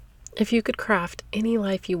If you could craft any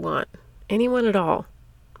life you want, anyone at all,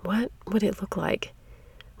 what would it look like?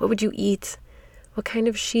 What would you eat? What kind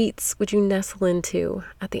of sheets would you nestle into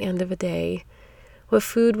at the end of a day? What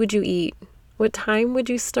food would you eat? What time would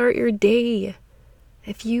you start your day?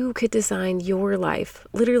 If you could design your life,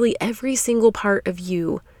 literally every single part of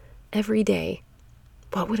you, every day,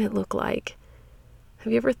 what would it look like?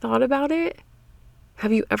 Have you ever thought about it?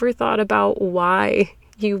 Have you ever thought about why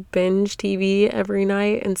you binge TV every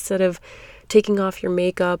night instead of taking off your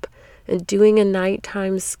makeup and doing a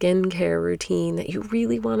nighttime skincare routine that you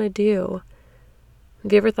really want to do?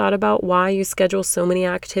 Have you ever thought about why you schedule so many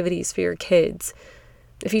activities for your kids?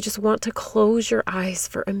 If you just want to close your eyes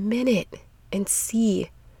for a minute and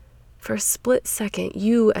see, for a split second,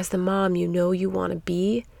 you as the mom you know you want to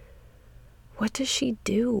be, what does she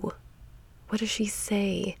do? What does she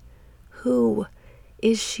say? Who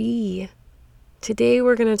is she? Today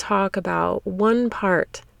we're going to talk about one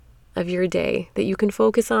part of your day that you can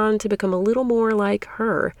focus on to become a little more like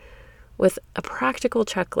her, with a practical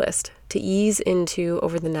checklist to ease into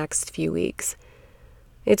over the next few weeks.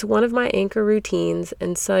 It's one of my anchor routines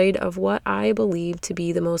inside of what I believe to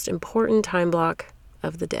be the most important time block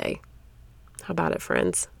of the day. How about it,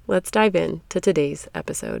 friends? Let's dive in to today's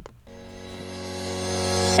episode.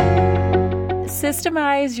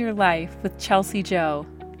 Systemize Your Life with Chelsea Joe.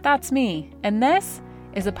 That's me, and this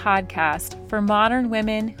is a podcast for modern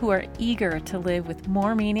women who are eager to live with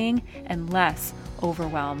more meaning and less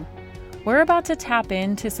overwhelm. We're about to tap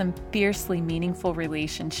into some fiercely meaningful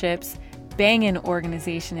relationships, banging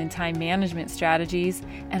organization and time management strategies,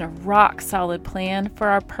 and a rock-solid plan for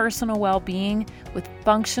our personal well-being with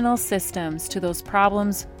functional systems to those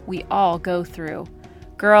problems we all go through.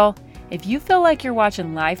 Girl, if you feel like you're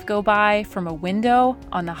watching life go by from a window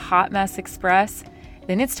on the Hot Mess Express,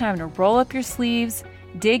 then it's time to roll up your sleeves,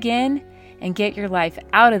 dig in, and get your life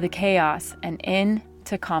out of the chaos and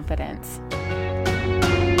into confidence.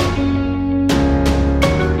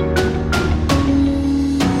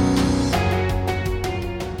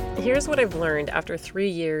 Here's what I've learned after 3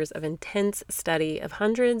 years of intense study of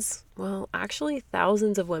hundreds, well, actually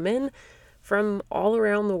thousands of women from all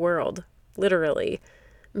around the world, literally.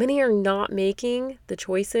 Many are not making the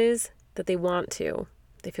choices that they want to.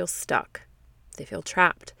 They feel stuck. They feel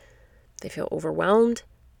trapped. They feel overwhelmed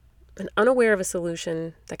and unaware of a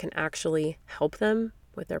solution that can actually help them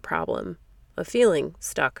with their problem of feeling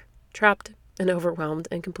stuck, trapped, and overwhelmed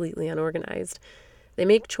and completely unorganized. They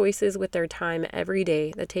make choices with their time every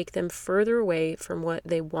day that take them further away from what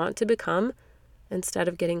they want to become instead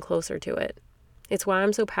of getting closer to it. It's why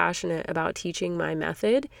I'm so passionate about teaching my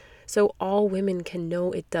method, so all women can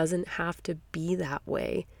know it doesn't have to be that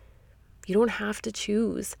way. You don't have to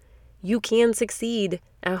choose. You can succeed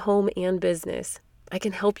at home and business. I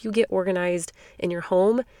can help you get organized in your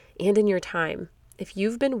home and in your time. If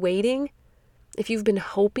you've been waiting, if you've been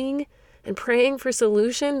hoping and praying for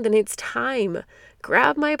solution, then it's time.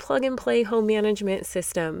 Grab my plug and play home management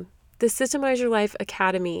system, the Systemize Your Life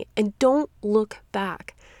Academy, and don't look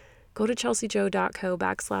back. Go to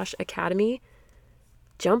chelseajoe.co/academy,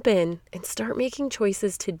 jump in and start making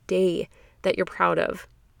choices today that you're proud of,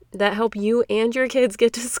 that help you and your kids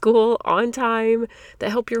get to school on time, that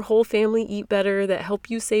help your whole family eat better, that help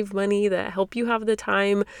you save money, that help you have the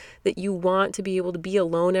time that you want to be able to be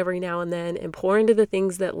alone every now and then and pour into the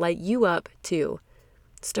things that light you up too.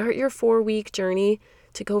 Start your 4-week journey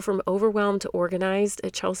to go from overwhelmed to organized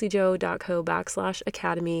at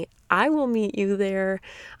chelseajoe.co/academy. I will meet you there.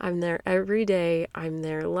 I'm there every day. I'm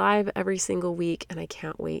there live every single week, and I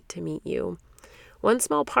can't wait to meet you. One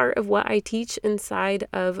small part of what I teach inside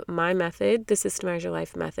of my method, the Systemize Your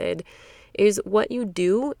Life method, is what you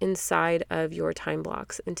do inside of your time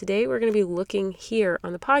blocks. And today we're going to be looking here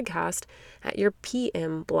on the podcast at your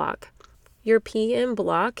PM block. Your PM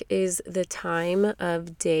block is the time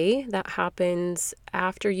of day that happens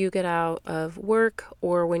after you get out of work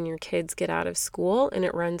or when your kids get out of school, and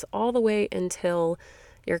it runs all the way until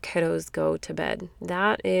your kiddos go to bed.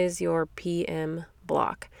 That is your PM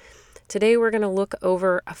block. Today, we're going to look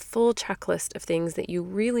over a full checklist of things that you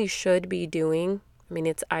really should be doing. I mean,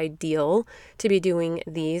 it's ideal to be doing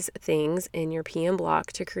these things in your PM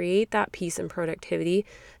block to create that peace and productivity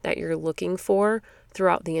that you're looking for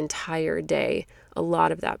throughout the entire day. A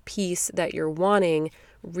lot of that peace that you're wanting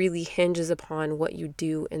really hinges upon what you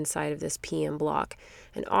do inside of this PM block.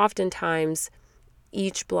 And oftentimes,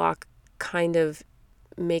 each block kind of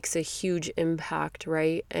makes a huge impact,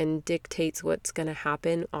 right? And dictates what's going to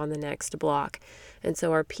happen on the next block. And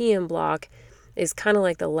so our PM block is kind of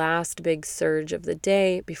like the last big surge of the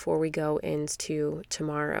day before we go into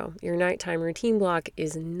tomorrow. Your nighttime routine block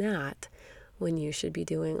is not when you should be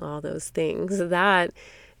doing all those things. That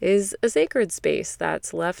is a sacred space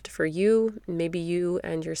that's left for you, maybe you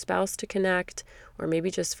and your spouse to connect, or maybe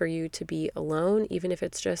just for you to be alone, even if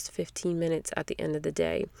it's just 15 minutes at the end of the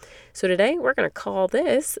day. So today we're going to call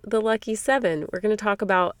this the Lucky 7. We're going to talk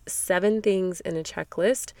about 7 things in a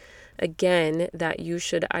checklist, again, that you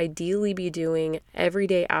should ideally be doing every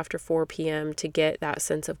day after 4 p.m. to get that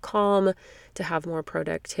sense of calm, to have more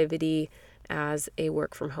productivity as a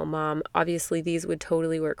work from home mom. Obviously, these would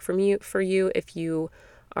totally work for you if you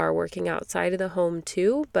are working outside of the home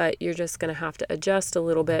too, but you're just going to have to adjust a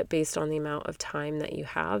little bit based on the amount of time that you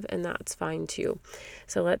have, and that's fine too.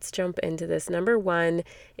 So let's jump into this. Number 1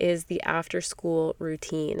 is the after school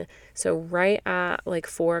routine. So right at like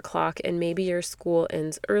 4 o'clock, and maybe your school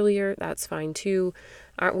ends earlier, that's fine too.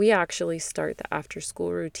 We actually start the after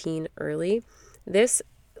school routine early. This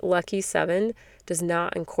Lucky 7 does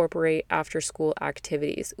not incorporate after school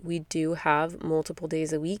activities. We do have multiple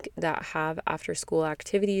days a week that have after school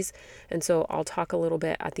activities. And so I'll talk a little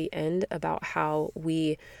bit at the end about how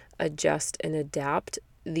we adjust and adapt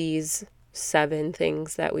these 7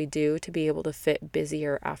 things that we do to be able to fit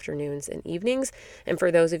busier afternoons and evenings. And for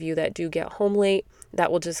those of you that do get home late,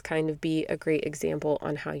 that will just kind of be a great example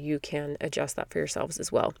on how you can adjust that for yourselves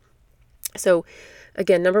as well. So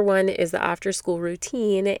again, number 1 is the after school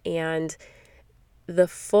routine, and the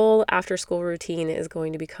full after school routine is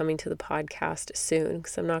going to be coming to the podcast soon,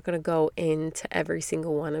 because I'm not going to go into every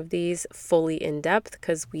single one of these fully in depth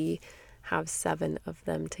because we have 7 of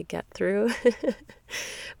them to get through.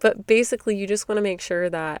 But basically, you just want to make sure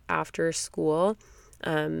that after school,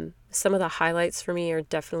 some of the highlights for me are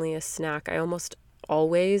definitely a snack. I almost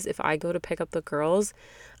always, if I go to pick up the girls,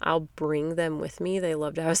 I'll bring them with me. They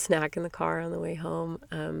love to have a snack in the car on the way home.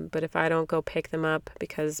 But if I don't go pick them up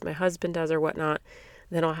because my husband does or whatnot,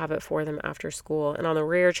 then I'll have it for them after school. And on the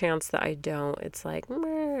rare chance that I don't, it's like,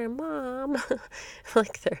 Mom,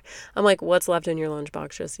 I'm like, what's left in your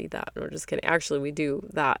lunchbox? Just eat that. No, just kidding. Actually, we do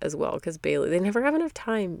that as well because Bailey, they never have enough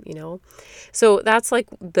time, So that's like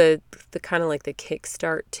the kind of like the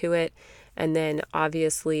kickstart to it. And then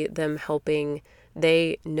obviously them helping,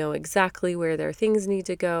 they know exactly where their things need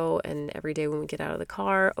to go. And every day when we get out of the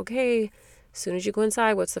car, okay, as soon as you go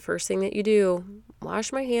inside, what's the first thing that you do?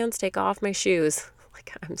 Wash my hands, take off my shoes.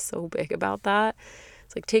 Like, I'm so big about that.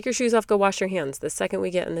 It's like, take your shoes off, go wash your hands. The second we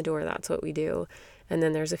get in the door, that's what we do. And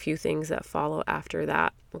then there's a few things that follow after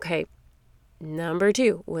that. Okay, number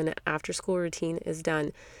 2, when after school routine is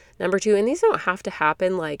done. Number 2, and these don't have to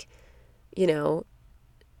happen like,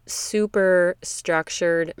 super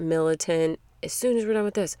structured, militant. As soon as we're done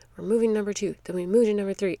with this, we're moving to number 2, then we move to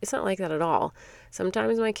number 3. It's not like that at all.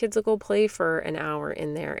 Sometimes my kids will go play for an hour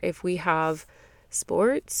in there. If we have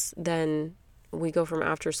sports, then we go from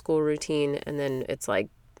after school routine, and then it's like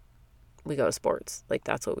we go to sports. Like,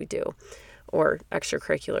 that's what we do. Or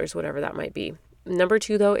extracurriculars, whatever that might be. Number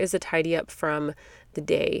 2, though, is a tidy up from the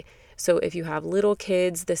day. So if you have little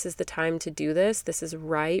kids, this is the time to do this. This is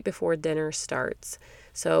right before dinner starts.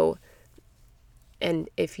 So, and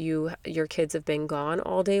if your kids have been gone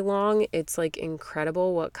all day long, it's like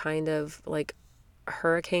incredible what kind of like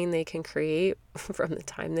hurricane they can create from the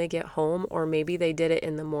time they get home, or maybe they did it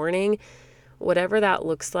in the morning. Whatever that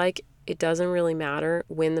looks like, it doesn't really matter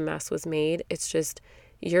when the mess was made. It's just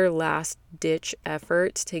your last ditch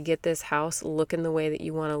effort to get this house looking the way that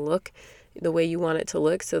you want to look, the way you want it to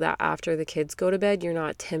look, so that after the kids go to bed, you're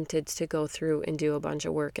not tempted to go through and do a bunch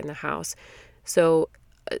of work in the house. So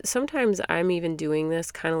sometimes I'm even doing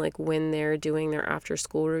this kind of like when they're doing their after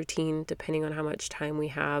school routine, depending on how much time we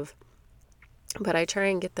have. But I try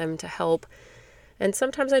and get them to help. And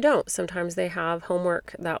sometimes I don't. Sometimes they have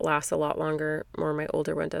homework that lasts a lot longer, or my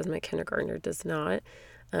older one does, my kindergartner does not.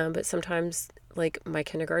 But sometimes, like my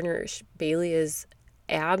kindergartner, Bailey is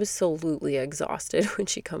absolutely exhausted when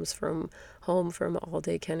she comes home from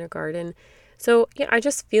all-day kindergarten. So yeah, I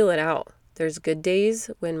just feel it out. There's good days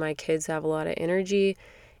when my kids have a lot of energy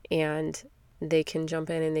and they can jump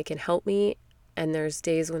in and they can help me. And there's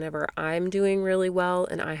days whenever I'm doing really well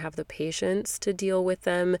and I have the patience to deal with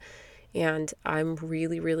them and I'm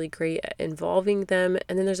really, really great at involving them.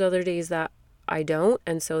 And then there's other days that I don't,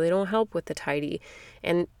 and so they don't help with the tidy.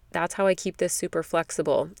 And that's how I keep this super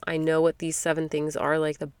flexible. I know what these 7 things are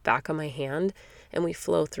like the back of my hand, and we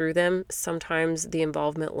flow through them. Sometimes the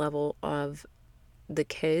involvement level of the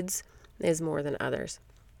kids is more than others.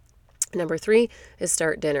 Number 3 is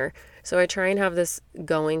start dinner. So I try and have this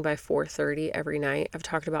going by 4:30 every night. I've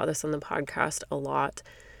talked about this on the podcast a lot,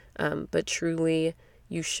 but truly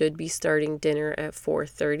you should be starting dinner at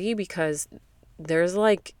 4:30 because there's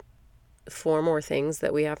like 4 more things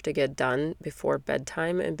that we have to get done before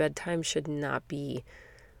bedtime, and bedtime should not be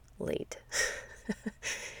late.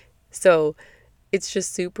 So it's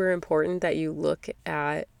just super important that you look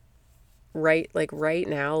at right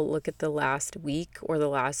now, look at the last week or the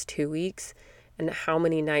last 2 weeks and how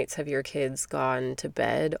many nights have your kids gone to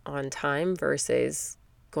bed on time versus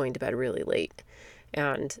going to bed really late.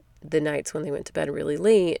 And the nights when they went to bed really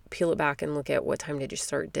late, peel it back and look at what time did you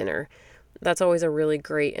start dinner. That's always a really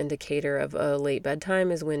great indicator of a late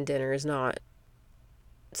bedtime, is when dinner is not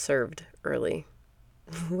served early,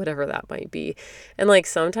 whatever that might be. And like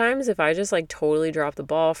sometimes if I just like totally drop the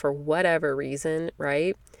ball for whatever reason,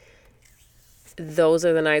 right? Those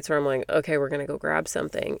are the nights where I'm like, okay, we're going to go grab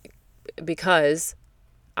something, because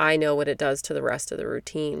I know what it does to the rest of the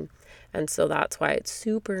routine. And so that's why it's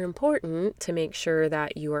super important to make sure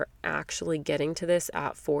that you are actually getting to this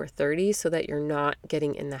at 4:30, so that you're not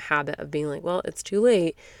getting in the habit of being like, well, it's too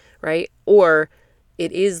late, right? Or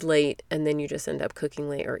it is late and then you just end up cooking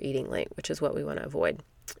late or eating late, which is what we want to avoid.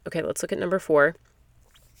 Okay, let's look at number 4.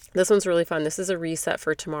 This one's really fun. This is a reset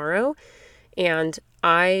for tomorrow. And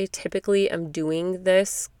I typically am doing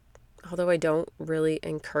this, although I don't really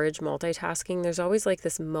encourage multitasking. There's always like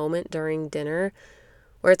this moment during dinner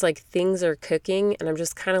where it's like things are cooking and I'm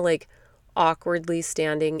just kind of like awkwardly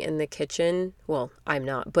standing in the kitchen. Well, I'm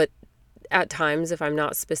not, but at times if I'm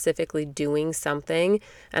not specifically doing something,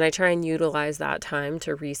 and I try and utilize that time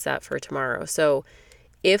to reset for tomorrow. So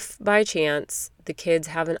if by chance the kids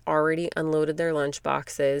haven't already unloaded their lunch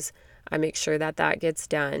boxes, I make sure that that gets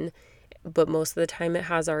done. But most of the time it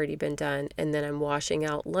has already been done. And then I'm washing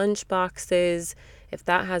out lunch boxes. If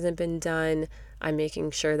that hasn't been done, I'm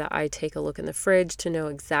making sure that I take a look in the fridge to know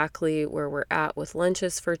exactly where we're at with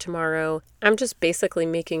lunches for tomorrow. I'm just basically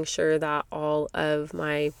making sure that all of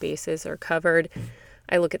my bases are covered.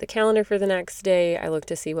 I look at the calendar for the next day. I look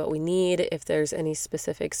to see what we need, if there's any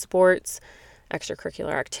specific sports,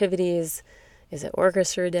 extracurricular activities. Is it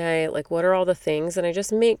orchestra day? Like, what are all the things? And I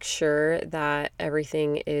just make sure that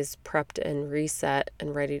everything is prepped and reset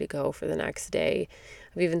and ready to go for the next day.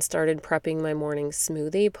 I've even started prepping my morning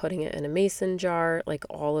smoothie, putting it in a mason jar, like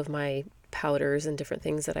all of my powders and different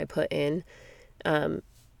things that I put in,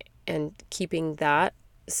 and keeping that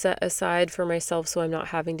set aside for myself so I'm not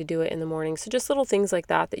having to do it in the morning. So just little things like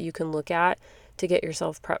that you can look at to get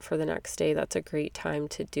yourself prepped for the next day. That's a great time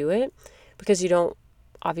to do it, because you don't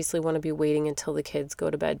obviously want to be waiting until the kids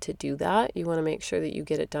go to bed to do that. You want to make sure that you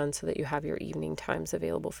get it done so that you have your evening times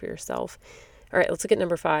available for yourself. All right, let's look at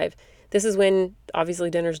number 5. This is when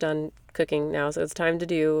obviously dinner's done cooking now, so it's time to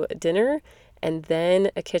do dinner and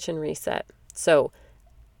then a kitchen reset. So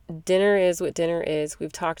dinner is what dinner is.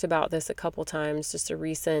 We've talked about this a couple times. Just a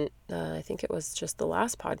recent, I think it was just the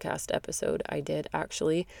last podcast episode I did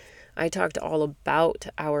actually. I talked all about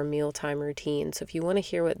our mealtime routine. So if you want to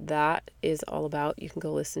hear what that is all about, you can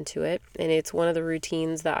go listen to it. And it's one of the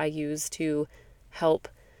routines that I use to help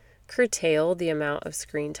curtail the amount of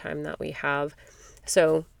screen time that we have.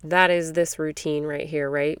 So that is this routine right here,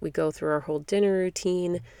 right? We go through our whole dinner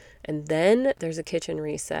routine and then there's a kitchen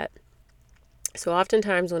reset. So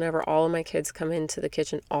oftentimes whenever all of my kids come into the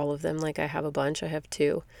kitchen, all of them, like I have a bunch, I have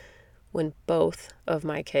 2, when both of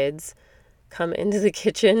my kids come into the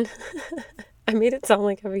kitchen, I made it sound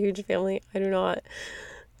like I have a huge family. I do not.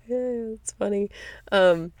 It's funny.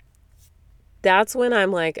 That's when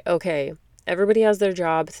I'm like, okay, everybody has their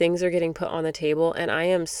job, things are getting put on the table, and I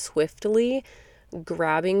am swiftly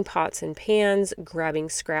grabbing pots and pans, grabbing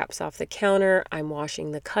scraps off the counter. I'm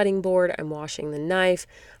washing the cutting board. I'm washing the knife.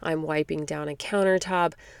 I'm wiping down a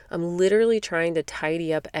countertop. I'm literally trying to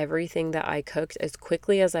tidy up everything that I cooked as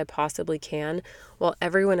quickly as I possibly can while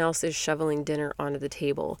everyone else is shoveling dinner onto the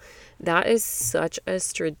table. That is such a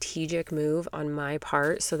strategic move on my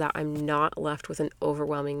part so that I'm not left with an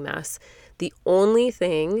overwhelming mess. The only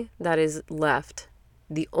thing that is left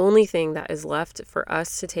for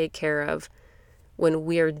us to take care of when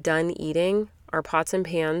we are done eating our pots and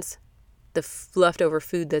pans, the leftover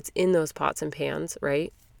food that's in those pots and pans,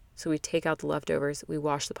 right? So we take out the leftovers, we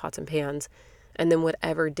wash the pots and pans, and then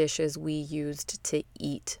whatever dishes we used to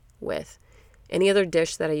eat with. Any other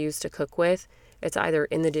dish that I use to cook with, it's either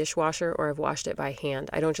in the dishwasher or I've washed it by hand.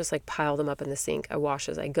 I don't just like pile them up in the sink. I wash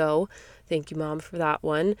as I go. Thank you, Mom, for that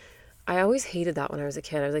one. I always hated that when I was a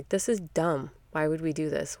kid. I was like, this is dumb. Why would we do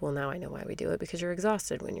this? Well, now I know why we do it, because you're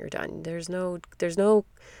exhausted when you're done. There's no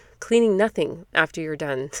cleaning nothing after you're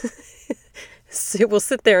done. So it will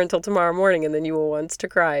sit there until tomorrow morning and then you will want to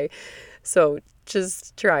cry. So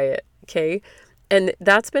just try it, okay? And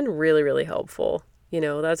that's been really, really helpful.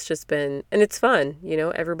 That's just been, and it's fun,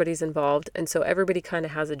 everybody's involved. And so everybody kind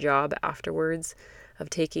of has a job afterwards. of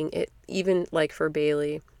taking it, even like for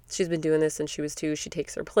Bailey. She's been doing this since she was 2. She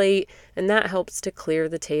takes her plate, and that helps to clear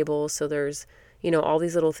the table. So there's, all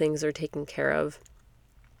these little things are taken care of.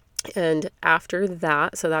 And after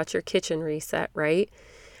that, so that's your kitchen reset, right?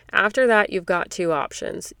 After that, you've got 2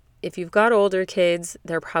 options. If you've got older kids,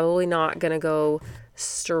 they're probably not going to go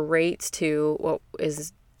straight to what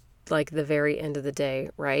is like the very end of the day,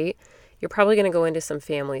 right? You're probably going to go into some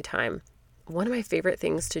family time. One of my favorite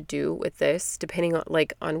things to do with this, depending on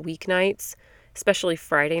on weeknights, especially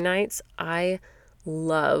Friday nights, I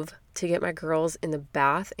love to get my girls in the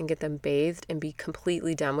bath and get them bathed and be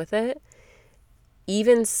completely done with it.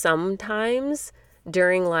 Even sometimes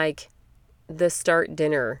during the start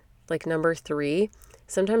dinner, number 3,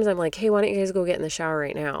 sometimes I'm like, hey, why don't you guys go get in the shower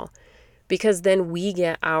right now? Because then we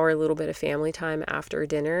get our little bit of family time after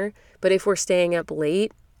dinner. But if we're staying up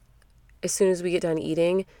late, as soon as we get done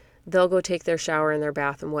eating, they'll go take their shower and their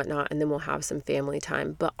bath and whatnot, and then we'll have some family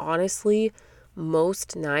time. But honestly,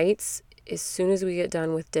 most nights, as soon as we get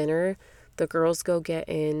done with dinner, the girls go get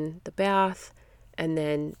in the bath, and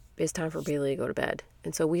then it's time for Bailey to go to bed.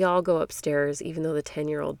 And so we all go upstairs, even though the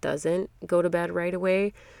 10-year-old doesn't go to bed right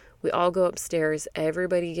away. We all go upstairs.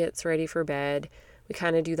 Everybody gets ready for bed. We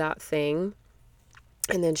kind of do that thing.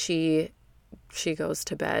 And then she goes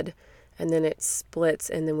to bed. And then it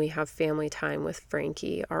splits, and then we have family time with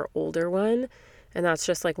Frankie, our older one. And that's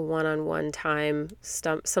just one-on-one time,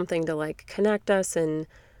 something to connect us and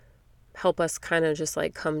help us kind of just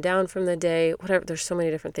come down from the day. Whatever. There's so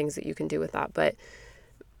many different things that you can do with that, but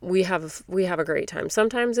we have a great time.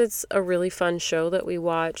 Sometimes it's a really fun show that we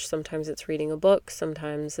watch. Sometimes it's reading a book.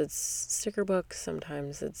 Sometimes it's sticker books.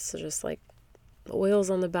 Sometimes it's just oils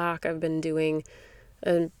on the back. I've been doing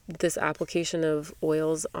this application of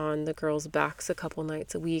oils on the girls' backs a couple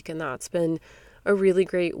nights a week, and that's been a really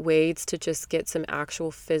great way to just get some actual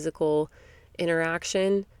physical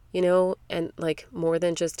interaction, and more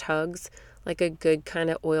than just hugs. A good kind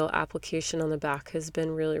of oil application on the back has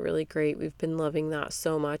been really, really great. We've been loving that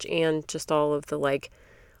so much, and just all of the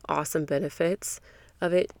awesome benefits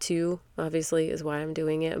of it too, obviously, is why I'm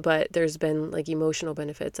doing it. But there's been emotional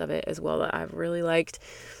benefits of it as well that I've really liked.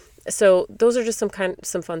 So those are just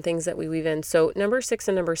some fun things that we weave in. So number 6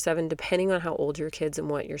 and number 7, depending on how old your kids and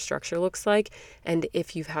what your structure looks like, and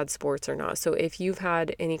if you've had sports or not. So if you've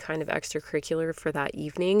had any kind of extracurricular for that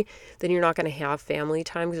evening, then you're not going to have family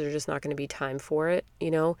time because there's just not going to be time for it,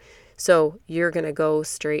 So you're going to go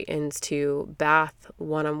straight into bath,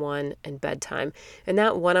 one-on-one, and bedtime. And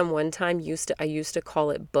that one-on-one time I used to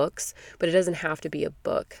call it books, but it doesn't have to be a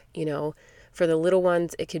book, For the little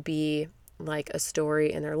ones, it could be a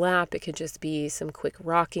story in their lap. It could just be some quick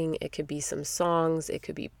rocking. It could be some songs. It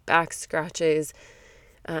could be back scratches.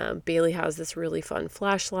 Bailey has this really fun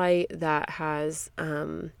flashlight that has,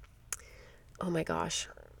 oh my gosh,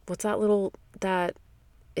 what's that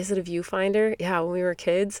is it a viewfinder? Yeah, when we were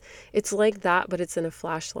kids, it's like that, but it's in a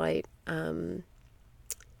flashlight. The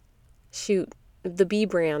B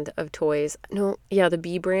brand of toys. No, yeah, the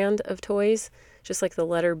B brand of toys. Just the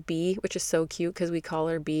letter B, which is so cute because we call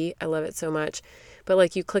her B. I love it so much.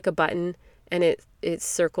 But you click a button and it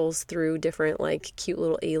circles through different cute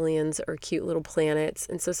little aliens or cute little planets.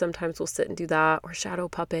 And so sometimes we'll sit and do that, or shadow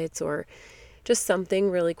puppets, or just something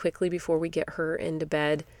really quickly before we get her into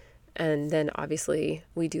bed. And then obviously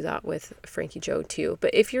we do that with Frankie Joe too.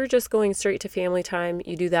 But if you're just going straight to family time,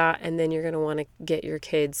 you do that, and then you're going to want to get your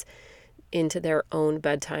kids into their own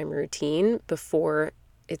bedtime routine before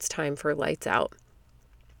it's time for lights out.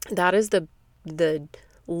 That is the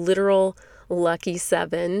literal lucky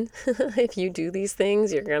 7. If you do these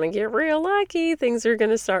things, you're going to get real lucky. Things are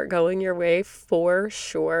going to start going your way for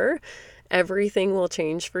sure. Everything will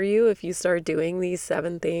change for you if you start doing these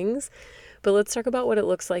 7 things. But let's talk about what it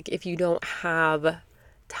looks like if you don't have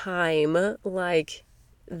time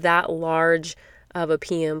that large of a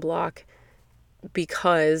PM block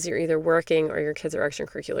because you're either working or your kids are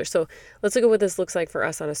extracurricular. So let's look at what this looks like for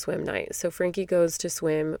us on a swim night. So Frankie goes to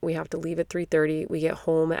swim. We have to leave at 3:30. We get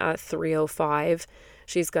home at 3:05.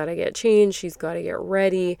 She's got to get changed. She's got to get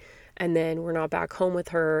ready. And then we're not back home with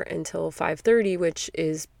her until 5:30, which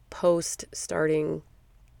is post starting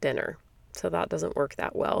dinner. So that doesn't work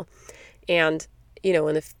that well. And, in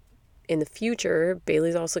the future,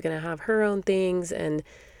 Bailey's also going to have her own things, and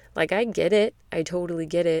I get it. I totally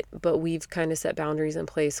get it. But we've kind of set boundaries in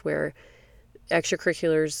place where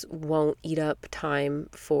extracurriculars won't eat up time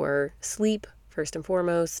for sleep, first and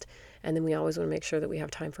foremost. And then we always want to make sure that we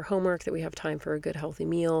have time for homework, that we have time for a good, healthy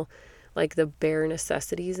meal, the bare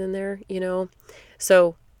necessities in there,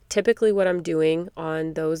 So typically what I'm doing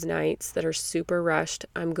on those nights that are super rushed,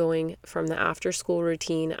 I'm going from the after school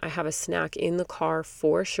routine. I have a snack in the car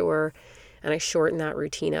for sure, and I shorten that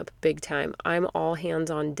routine up big time. I'm all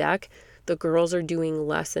hands on deck. The girls are doing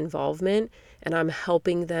less involvement, and I'm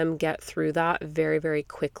helping them get through that very, very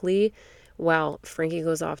quickly while Frankie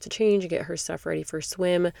goes off to change and get her stuff ready for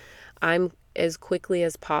swim. I'm as quickly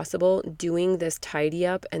as possible doing this tidy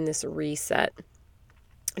up and this reset.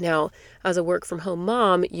 Now, as a work from home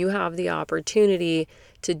mom, you have the opportunity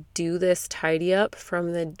to do this tidy up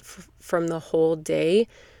from the whole day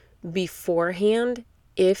beforehand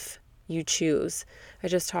if you choose. I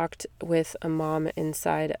just talked with a mom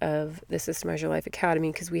inside of the Systemize Your Life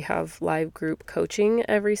Academy because we have live group coaching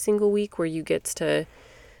every single week where you get to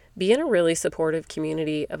be in a really supportive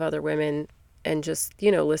community of other women and just,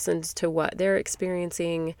 listen to what they're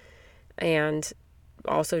experiencing and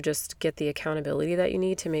also just get the accountability that you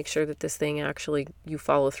need to make sure that this thing actually, you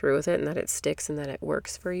follow through with it and that it sticks and that it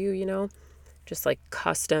works for you, just like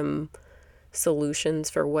custom solutions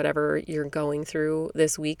for whatever you're going through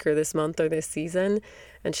this week or this month or this season.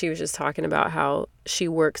 And she was just talking about how she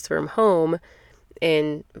works from home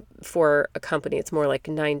and for a company, it's more like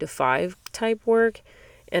 9 to 5 type work,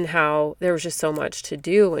 and how there was just so much to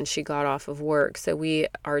do when she got off of work. So we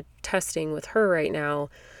are testing with her right now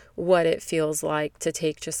what it feels like to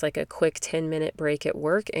take just like a quick 10-minute break at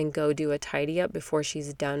work and go do a tidy up before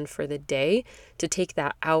she's done for the day, to take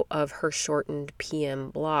that out of her shortened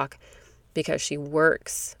PM block, because she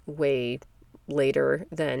works way later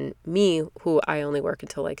than me, who I only work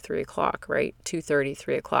until like 3 o'clock, right? 2:30,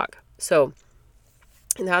 3 o'clock. So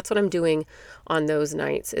that's what I'm doing on those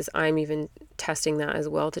nights, is I'm even testing that as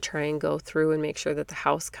well to try and go through and make sure that the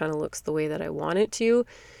house kind of looks the way that I want it to,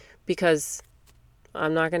 because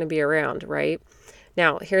I'm not going to be around, right?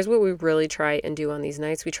 Now, here's what we really try and do on these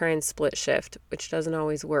nights. We try and split shift, which doesn't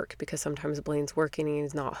always work because sometimes Blaine's working and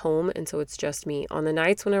he's not home, and so it's just me. On the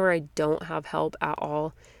nights whenever I don't have help at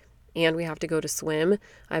all and we have to go to swim,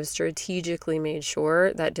 I've strategically made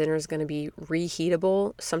sure that dinner is going to be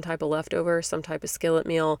reheatable, some type of leftover, some type of skillet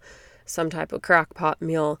meal, some type of crock pot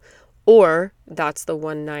meal, or that's the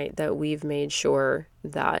one night that we've made sure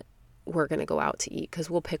that we're going to go out to eat, because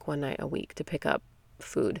we'll pick one night a week to pick up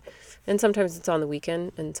food. And sometimes it's on the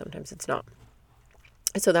weekend and sometimes it's not.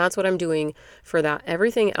 So that's what I'm doing for that.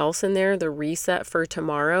 Everything else in there, the reset for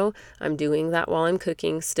tomorrow, I'm doing that while I'm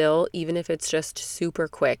cooking still, even if it's just super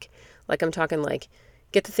quick. Like I'm talking like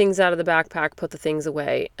get the things out of the backpack, put the things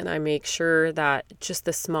away, and I make sure that just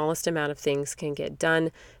the smallest amount of things can get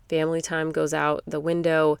done. Family time goes out the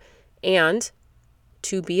window. And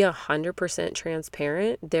to be 100%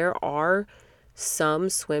 transparent, there are some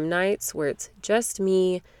swim nights where it's just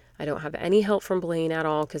me. I don't have any help from Blaine at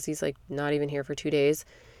all because he's like not even here for 2 days.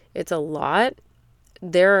 It's a lot.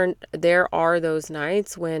 There are those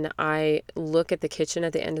nights when I look at the kitchen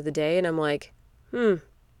at the end of the day and I'm like,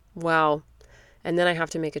 wow. And then I have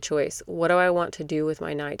to make a choice. What do I want to do with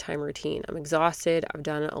my nighttime routine? I'm exhausted. I've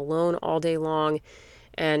done it alone all day long.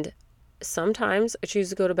 And sometimes I choose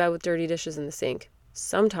to go to bed with dirty dishes in the sink.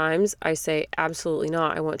 Sometimes I say, absolutely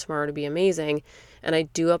not. I want tomorrow to be amazing. And I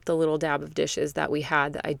do up the little dab of dishes that we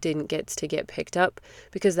had that I didn't get to get picked up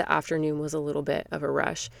because the afternoon was a little bit of a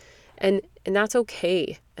rush. And that's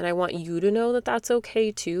okay. And I want you to know that that's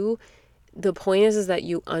okay too. The point is that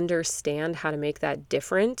you understand how to make that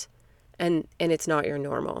different, and it's not your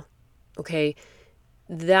normal. Okay.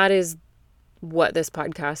 That is what this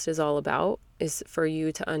podcast is all about, is for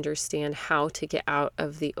you to understand how to get out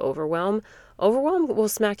of the overwhelm. Overwhelm will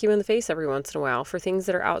smack you in the face every once in a while for things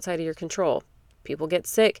that are outside of your control. People get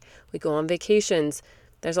sick. We go on vacations.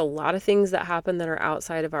 There's a lot of things that happen that are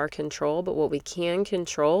outside of our control, but what we can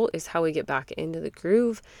control is how we get back into the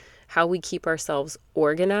groove, how we keep ourselves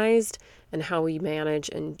organized, and how we manage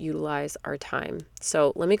and utilize our time.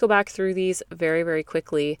 So let me go back through these very, very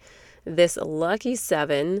quickly. This lucky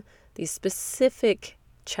 7, these specific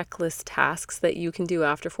checklist tasks that you can do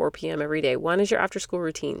after 4 p.m. every day. 1 is your after school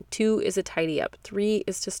routine. 2 is a tidy up. 3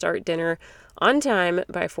 is to start dinner on time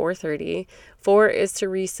by 4:30. 4 is to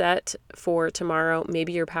reset for tomorrow.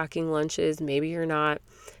 Maybe you're packing lunches, maybe you're not.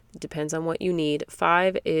 It depends on what you need.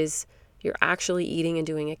 5 is you're actually eating and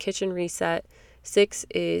doing a kitchen reset. 6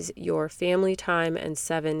 is your family time, and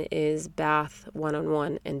 7 is bath,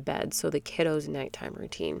 one-on-one, and bed. So the kiddos' nighttime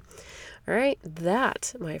routine. All right,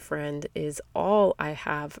 that, my friend, is all I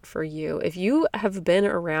have for you. If you have been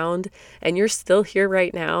around and you're still here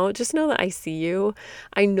right now, just know that I see you.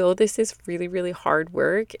 I know this is really, really hard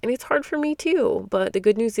work, and it's hard for me too. But the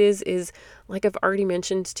good news is like I've already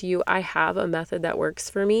mentioned to you, I have a method that works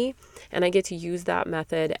for me, and I get to use that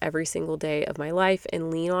method every single day of my life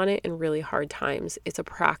and lean on it in really hard times. It's a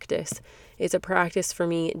practice. It's a practice for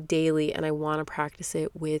me daily, and I want to practice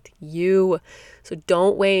it with you. So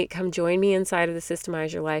don't wait. Come join me inside of the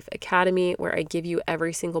Systemize Your Life Academy, where I give you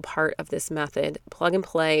every single part of this method. Plug and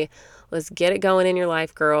play. Let's get it going in your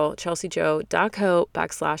life, girl.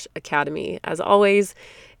 chelseajoe.co/academy. As always,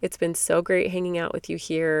 it's been so great hanging out with you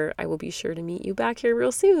here. I will be sure to meet you back here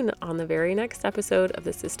real soon on the very next episode of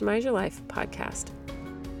the Systemize Your Life podcast.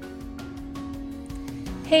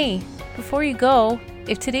 Hey, before you go,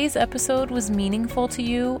 if today's episode was meaningful to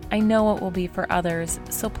you, I know it will be for others.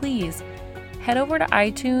 So please head over to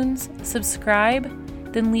iTunes,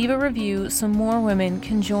 subscribe, then leave a review so more women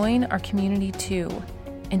can join our community too.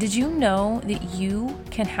 And did you know that you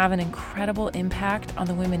can have an incredible impact on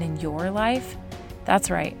the women in your life? That's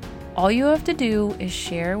right. All you have to do is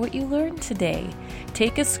share what you learned today.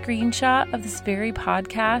 Take a screenshot of this very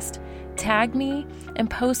podcast, tag me, and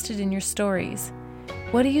post it in your stories.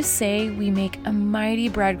 What do you say we make a mighty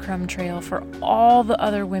breadcrumb trail for all the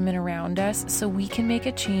other women around us so we can make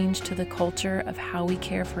a change to the culture of how we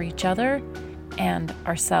care for each other and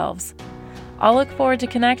ourselves? I'll look forward to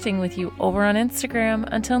connecting with you over on Instagram.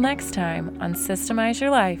 Until next time on Systemize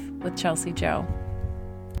Your Life with Chelsea Joe.